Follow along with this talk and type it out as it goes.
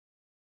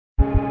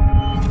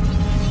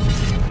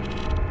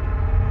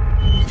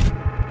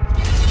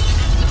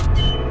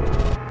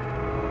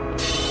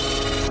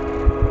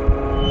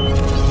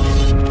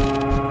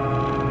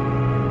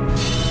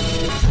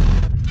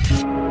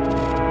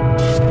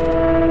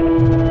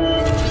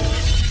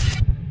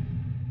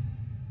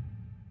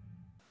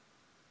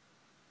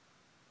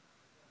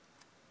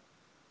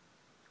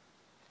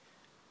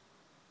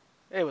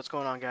Hey, what's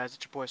going on, guys?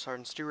 It's your boy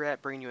Sergeant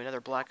Stu-Rat, bringing you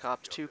another Black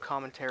Ops 2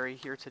 commentary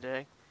here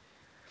today.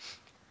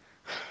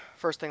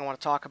 First thing I want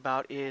to talk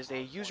about is a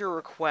user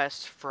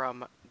request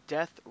from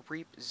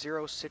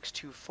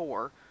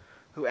DeathReap0624,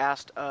 who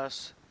asked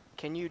us,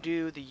 can you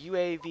do the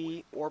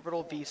UAV,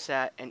 Orbital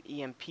VSAT, and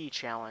EMP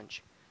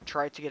challenge?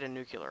 Try to get a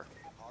nuclear.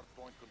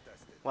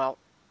 Well,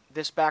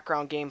 this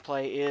background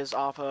gameplay is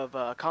off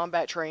of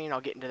combat training.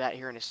 I'll get into that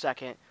here in a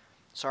second.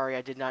 Sorry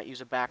I did not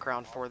use a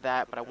background for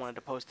that, but I wanted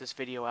to post this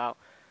video out.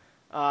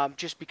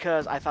 Just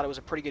because I thought it was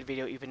a pretty good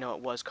video, even though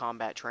it was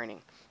combat training.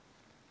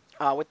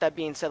 With that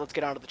being said, let's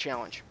get on to the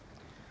challenge.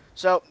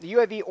 So, the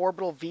UAV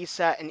Orbital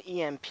VSAT and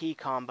EMP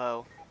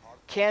combo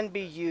can be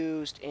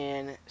used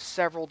in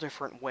several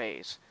different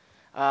ways.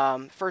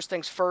 First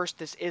things first,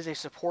 this is a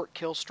support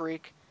kill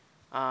streak.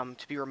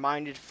 To be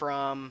reminded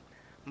from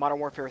Modern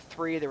Warfare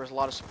 3, there was a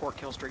lot of support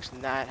kill streaks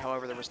in that.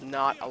 However, there was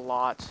not a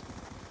lot,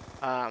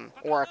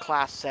 or a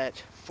class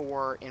set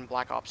for in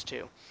Black Ops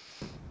 2.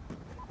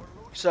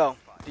 So,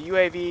 the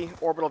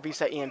UAV, Orbital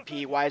VSAT,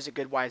 EMP, why is it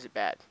good, why is it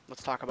bad?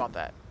 Let's talk about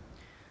that.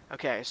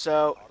 Okay,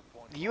 so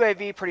the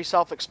UAV, pretty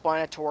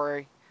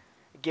self-explanatory.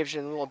 It gives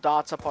you the little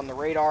dots up on the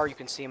radar. You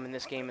can see them in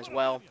this game as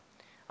well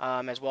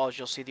as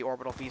you'll see the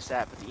Orbital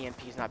VSAT, but the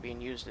EMP is not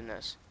being used in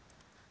this.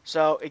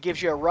 So it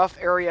gives you a rough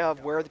area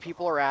of where the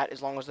people are at,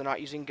 as long as they're not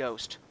using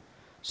Ghost.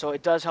 So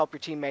it does help your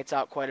teammates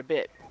out quite a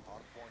bit.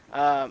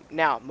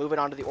 Now, moving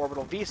on to the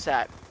Orbital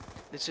VSAT.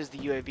 This is the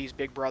UAV's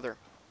big brother.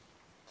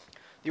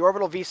 The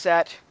Orbital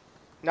VSAT,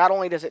 not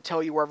only does it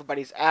tell you where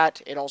everybody's at,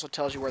 it also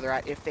tells you where they're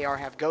at if they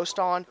have Ghost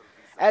on,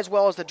 as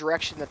well as the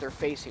direction that they're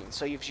facing.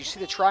 So if you see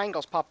the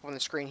triangles pop up on the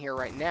screen here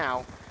right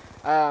now,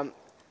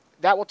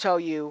 that will tell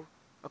you,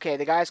 okay,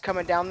 the guy's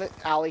coming down the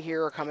alley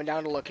here, or coming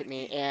down to look at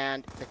me,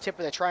 and the tip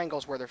of the triangle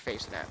is where they're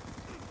facing at.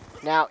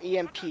 Now,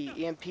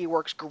 EMP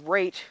works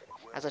great,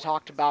 as I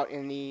talked about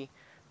in the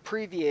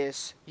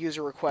previous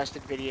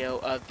user-requested video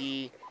of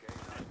the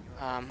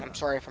I'm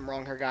sorry if I'm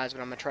wrong here, guys,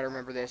 but I'm going to try to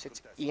remember this.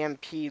 It's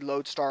EMP,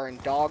 Lodestar,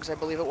 and Dogs, I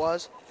believe it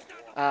was.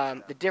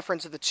 The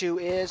difference of the two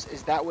is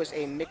that was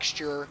a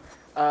mixture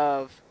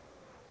of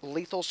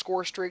lethal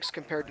score streaks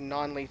compared to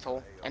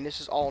non-lethal, and this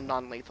is all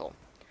non-lethal.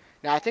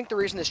 Now, I think the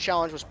reason this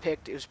challenge was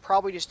picked, it was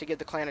probably just to give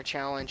the clan a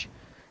challenge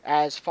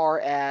as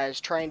far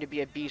as trying to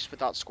be a beast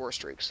without score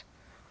streaks.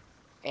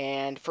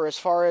 And for as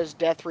far as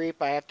Death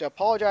Reap, I have to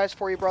apologize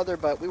for you, brother,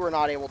 but we were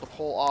not able to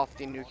pull off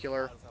the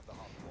nuclear.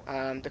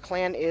 The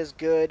clan is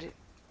good,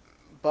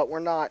 but we're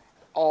not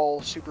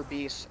all super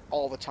beasts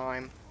all the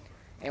time.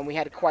 And we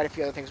had quite a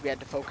few other things we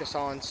had to focus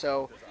on.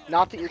 So,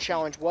 not that your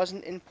challenge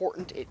wasn't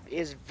important, it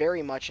is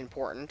very much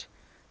important.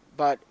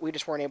 But we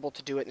just weren't able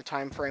to do it in the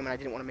time frame, and I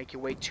didn't want to make you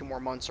wait 2 more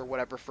months or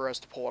whatever for us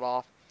to pull it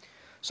off.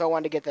 So I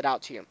wanted to get that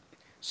out to you.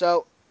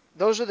 So,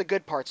 those are the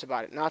good parts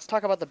about it. Now let's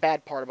talk about the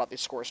bad part about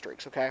these score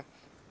streaks, okay?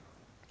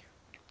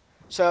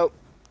 So,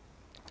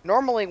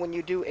 normally when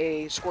you do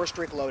a score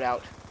streak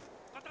loadout,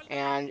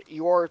 and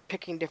you're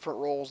picking different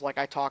roles like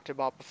I talked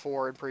about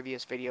before in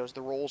previous videos,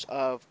 the roles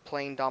of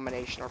playing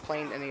domination or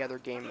playing any other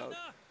game mode.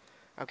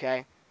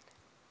 Okay?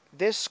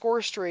 This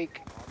score streak,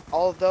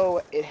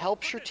 although it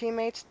helps your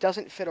teammates,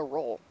 doesn't fit a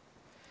role.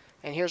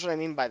 And here's what I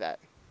mean by that.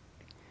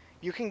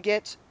 You can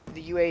get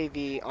the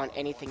UAV on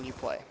anything you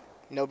play.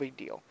 No big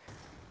deal.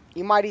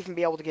 You might even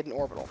be able to get an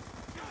orbital.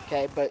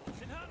 Okay? But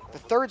the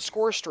third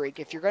score streak,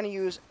 if you're going to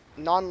use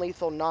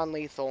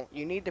non-lethal,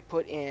 you need to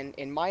put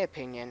in my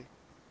opinion,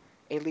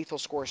 a lethal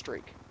score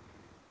streak.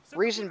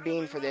 Reason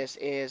being for this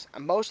is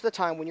most of the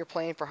time when you're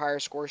playing for higher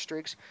score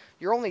streaks,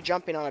 you're only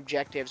jumping on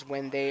objectives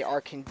when they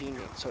are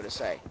convenient, so to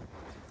say.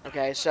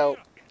 Okay, so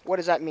what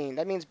does that mean?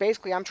 That means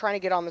basically I'm trying to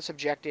get on this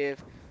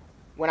objective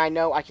when I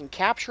know I can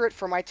capture it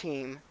for my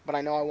team, but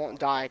I know I won't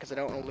die because I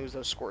don't want to lose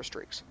those score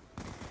streaks.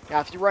 Now,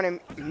 if you're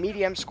running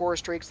medium score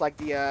streaks like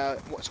the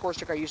score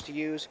streak I used to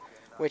use,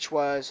 which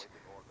was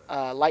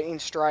Lightning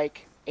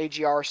Strike,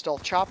 AGR,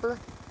 Stealth Chopper,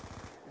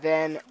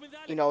 then,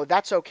 you know,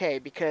 that's okay,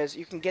 because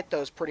you can get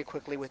those pretty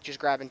quickly with just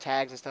grabbing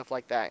tags and stuff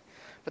like that.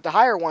 But the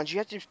higher ones, you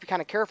have to just be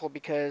kind of careful,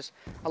 because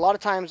a lot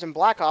of times in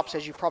Black Ops,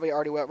 as you probably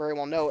already very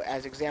well know,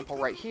 as example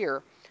right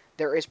here,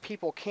 there is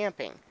people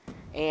camping.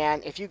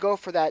 And if you go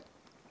for that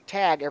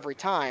tag every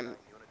time,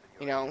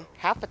 you know,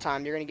 half the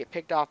time you're going to get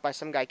picked off by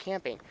some guy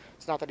camping.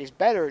 It's not that he's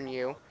better than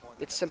you,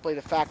 it's simply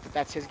the fact that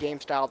that's his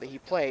game style that he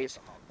plays,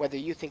 whether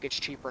you think it's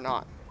cheap or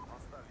not.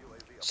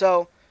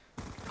 So,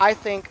 I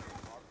think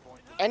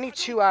any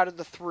 2 out of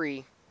the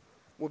 3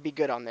 would be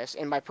good on this.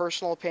 In my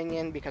personal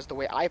opinion, because the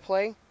way I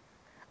play,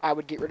 I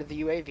would get rid of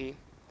the UAV,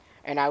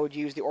 and I would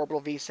use the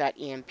Orbital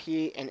VSAT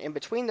EMP, and in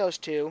between those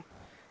two,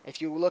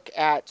 if you look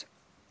at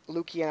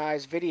Lukey and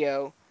I's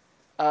video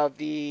of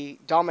the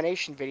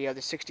Domination video,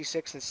 the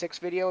 66 and 6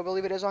 video, I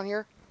believe it is on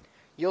here,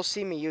 you'll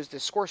see me use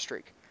this score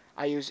streak.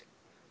 I use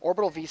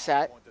Orbital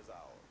VSAT,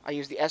 I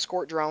use the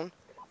Escort Drone,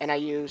 and I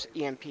use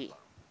EMP.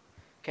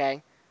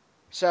 Okay?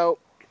 So,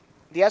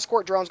 the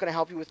escort drone is going to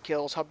help you with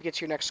kills, help you get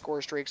to your next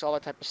score streaks, all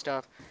that type of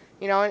stuff.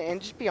 You know,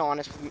 and just be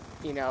honest with me,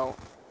 you know,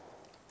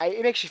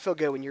 it makes you feel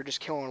good when you're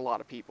just killing a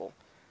lot of people.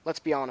 Let's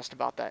be honest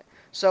about that.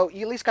 So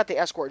you at least got the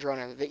escort drone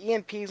in there. The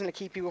EMP is going to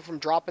keep people from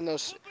dropping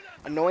those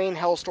annoying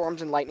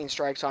hellstorms and lightning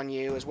strikes on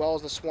you, as well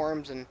as the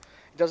swarms. And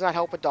it does not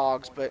help with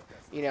dogs, but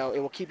you know it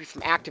will keep you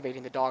from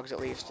activating the dogs at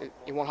least.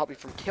 It won't help you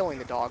from killing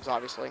the dogs,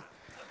 obviously.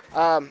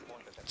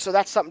 So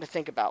that's something to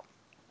think about.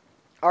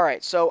 All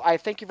right. So I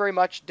thank you very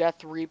much,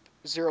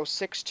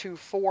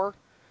 DeathReap0624.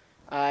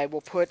 I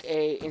will put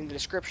in the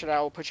description. I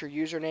will put your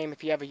username.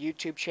 If you have a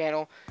YouTube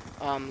channel,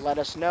 let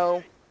us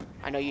know.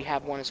 I know you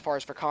have one as far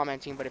as for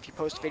commenting, but if you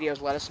post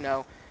videos, let us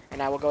know,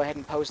 and I will go ahead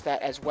and post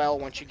that as well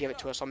once you give it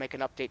to us. I'll make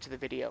an update to the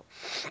video.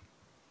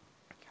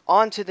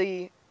 On to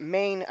the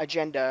main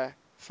agenda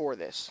for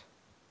this.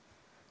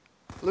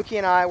 Lukey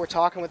and I were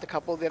talking with a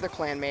couple of the other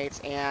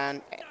clanmates,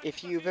 and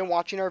if you've been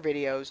watching our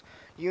videos,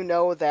 you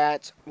know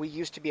that we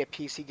used to be a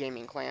PC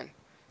gaming clan,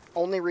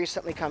 only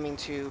recently coming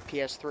to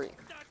PS3.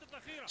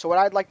 So what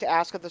I'd like to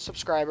ask of the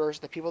subscribers,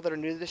 the people that are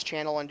new to this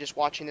channel and just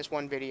watching this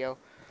one video,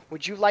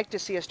 would you like to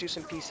see us do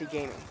some PC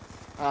gaming?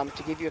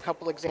 To give you a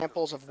couple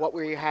examples of what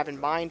we have in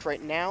mind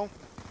right now,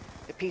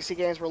 the PC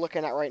games we're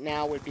looking at right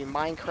now would be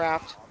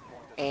Minecraft,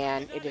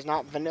 and it is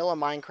not vanilla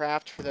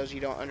Minecraft. For those of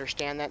you who don't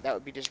understand that, that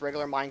would be just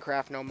regular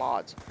Minecraft, no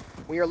mods.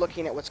 We are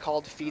looking at what's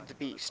called Feed the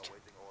Beast.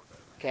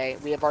 Okay,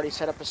 we have already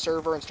set up a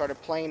server and started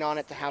playing on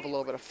it to have a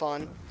little bit of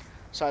fun.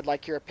 So I'd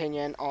like your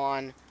opinion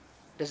on,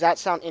 does that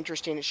sound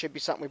interesting? It should be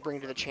something we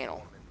bring to the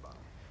channel.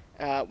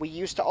 We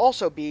used to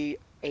also be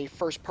a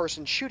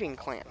first-person shooting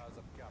clan,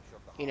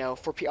 you know,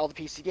 for all the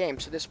PC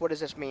games. So what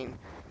does this mean?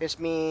 This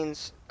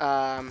means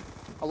a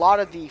lot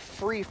of the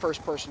free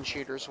first-person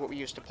shooters, what we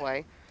used to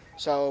play.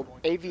 So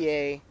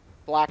AVA,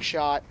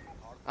 Blackshot,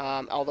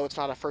 although it's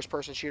not a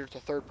first-person shooter, it's a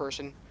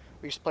third-person.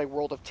 We used to play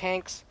World of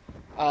Tanks,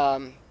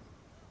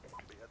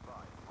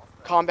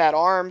 Combat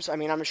Arms. I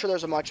mean, I'm sure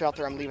there's a bunch out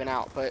there I'm leaving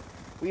out, but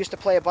we used to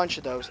play a bunch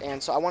of those.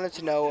 And so I wanted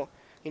to know,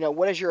 you know,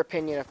 what is your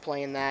opinion of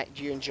playing that?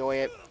 Do you enjoy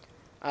it?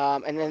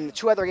 And then the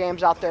two other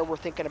games out there we're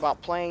thinking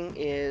about playing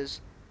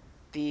is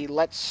the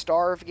Let's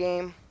Starve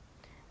game.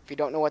 If you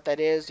don't know what that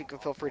is, you can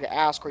feel free to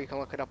ask, or you can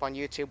look it up on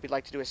YouTube. We'd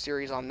like to do a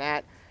series on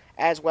that,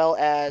 as well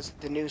as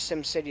the new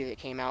SimCity that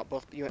came out.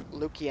 Both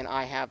Lukey and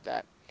I have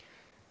that.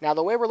 Now,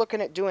 the way we're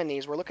looking at doing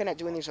these,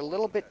 a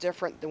little bit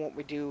different than what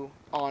we do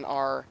on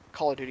our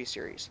Call of Duty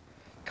series.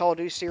 Call of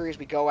Duty series,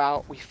 we go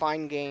out, we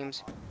find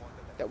games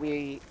that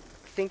we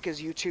think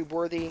is YouTube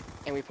worthy,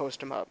 and we post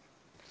them up.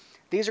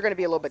 These are going to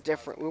be a little bit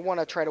different. We want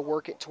to try to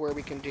work it to where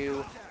we can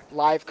do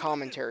live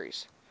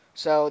commentaries.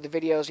 So the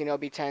videos, you know,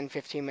 be 10,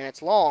 15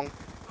 minutes long,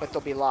 but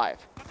they'll be live.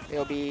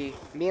 It'll be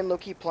me and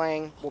Lukey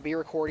playing. We'll be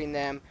recording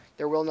them.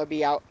 There will no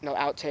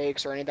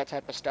outtakes or any of that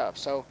type of stuff.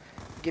 So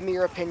give me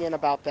your opinion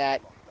about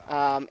that,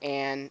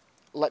 and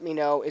let me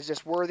know, is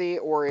this worthy,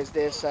 or is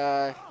this,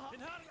 I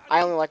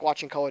only like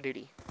watching Call of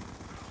Duty.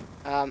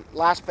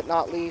 Last but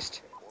not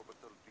least,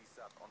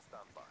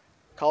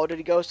 Call of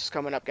Duty Ghost is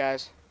coming up,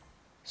 guys.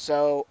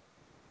 So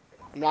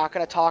I'm not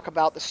going to talk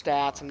about the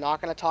stats. I'm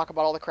not going to talk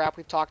about all the crap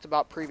we've talked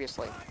about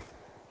previously.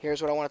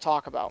 Here's what I want to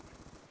talk about.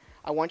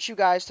 I want you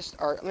guys to,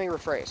 or let me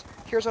rephrase.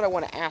 Here's what I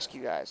want to ask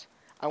you guys.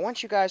 I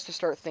want you guys to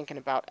start thinking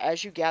about,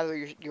 as you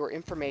gather your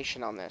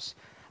information on this,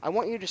 I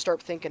want you to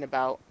start thinking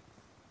about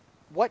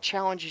what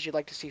challenges you'd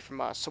like to see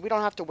from us. So we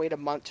don't have to wait a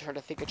month to try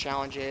to think of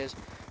challenges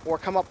or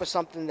come up with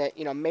something that,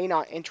 you know, may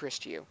not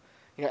interest you.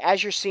 You know,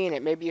 as you're seeing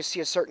it, maybe you see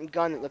a certain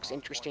gun that looks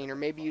interesting, or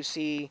maybe you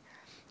see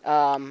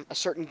a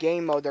certain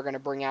game mode they're going to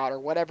bring out, or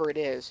whatever it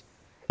is,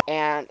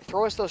 and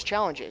throw us those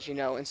challenges. You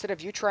know, instead of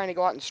you trying to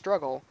go out and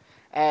struggle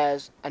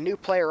as a new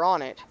player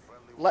on it,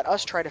 let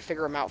us try to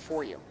figure them out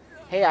for you.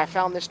 Hey, I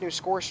found this new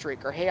score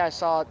streak, or hey, I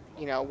saw,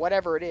 you know,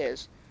 whatever it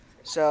is.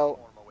 So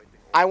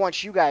I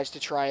want you guys to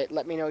try it.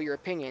 Let me know your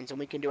opinions, and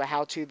we can do a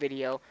how-to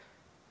video,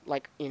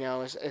 like, you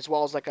know, as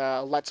well as like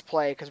a let's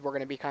play, because we're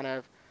going to be kind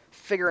of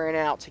figuring it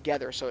out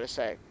together, so to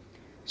say.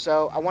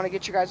 So I want to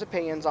get you guys'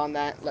 opinions on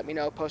that. Let me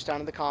know. Post down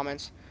in the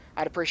comments.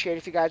 I'd appreciate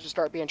if you guys would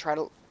start being try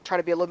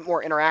to be a little bit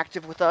more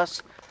interactive with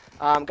us.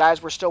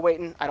 Guys, we're still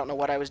waiting. I don't know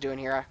what I was doing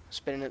here.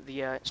 Spinning in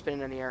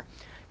the air.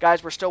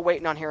 Guys, we're still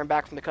waiting on hearing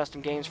back from the custom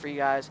games for you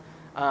guys.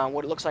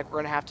 What it looks like we're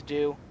going to have to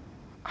do.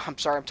 I'm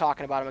sorry I'm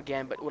talking about them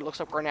again, but what it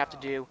looks like we're going to have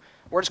to do,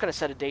 we're just going to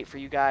set a date for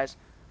you guys,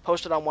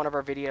 post it on one of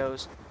our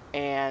videos,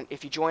 and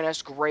if you join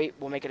us, great,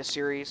 we'll make it a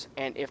series,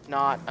 and if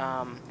not,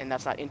 and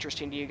that's not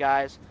interesting to you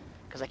guys,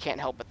 because I can't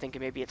help but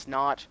thinking maybe it's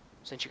not,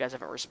 since you guys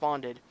haven't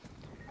responded,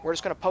 we're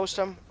just going to post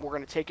them, we're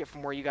going to take it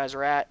from where you guys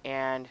are at,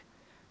 and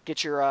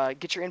get your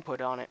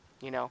input on it.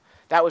 You know,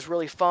 that was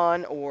really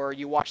fun, or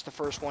you watch the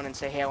first one and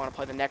say, hey, I want to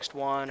play the next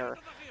one, or,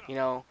 you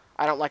know,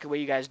 I don't like the way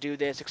you guys do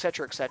this,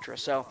 etc., etc.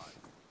 So,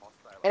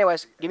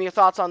 anyways, give me your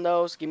thoughts on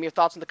those. Give me your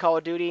thoughts on the Call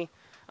of Duty.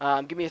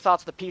 Give me your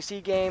thoughts on the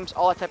PC games,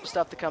 all that type of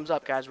stuff that comes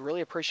up, guys. We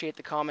really appreciate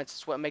the comments.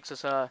 It's what makes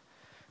us,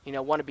 you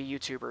know, want to be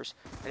YouTubers.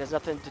 It has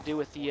nothing to do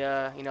with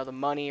the, you know, the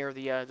money or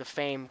the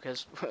fame,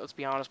 because let's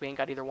be honest, we ain't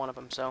got either one of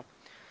them. So,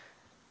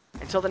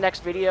 until the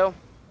next video,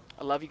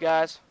 I love you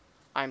guys.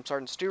 I'm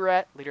Sergeant Stu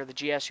Rat, leader of the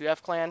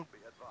GSUF clan.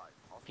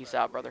 Peace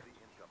out, brother.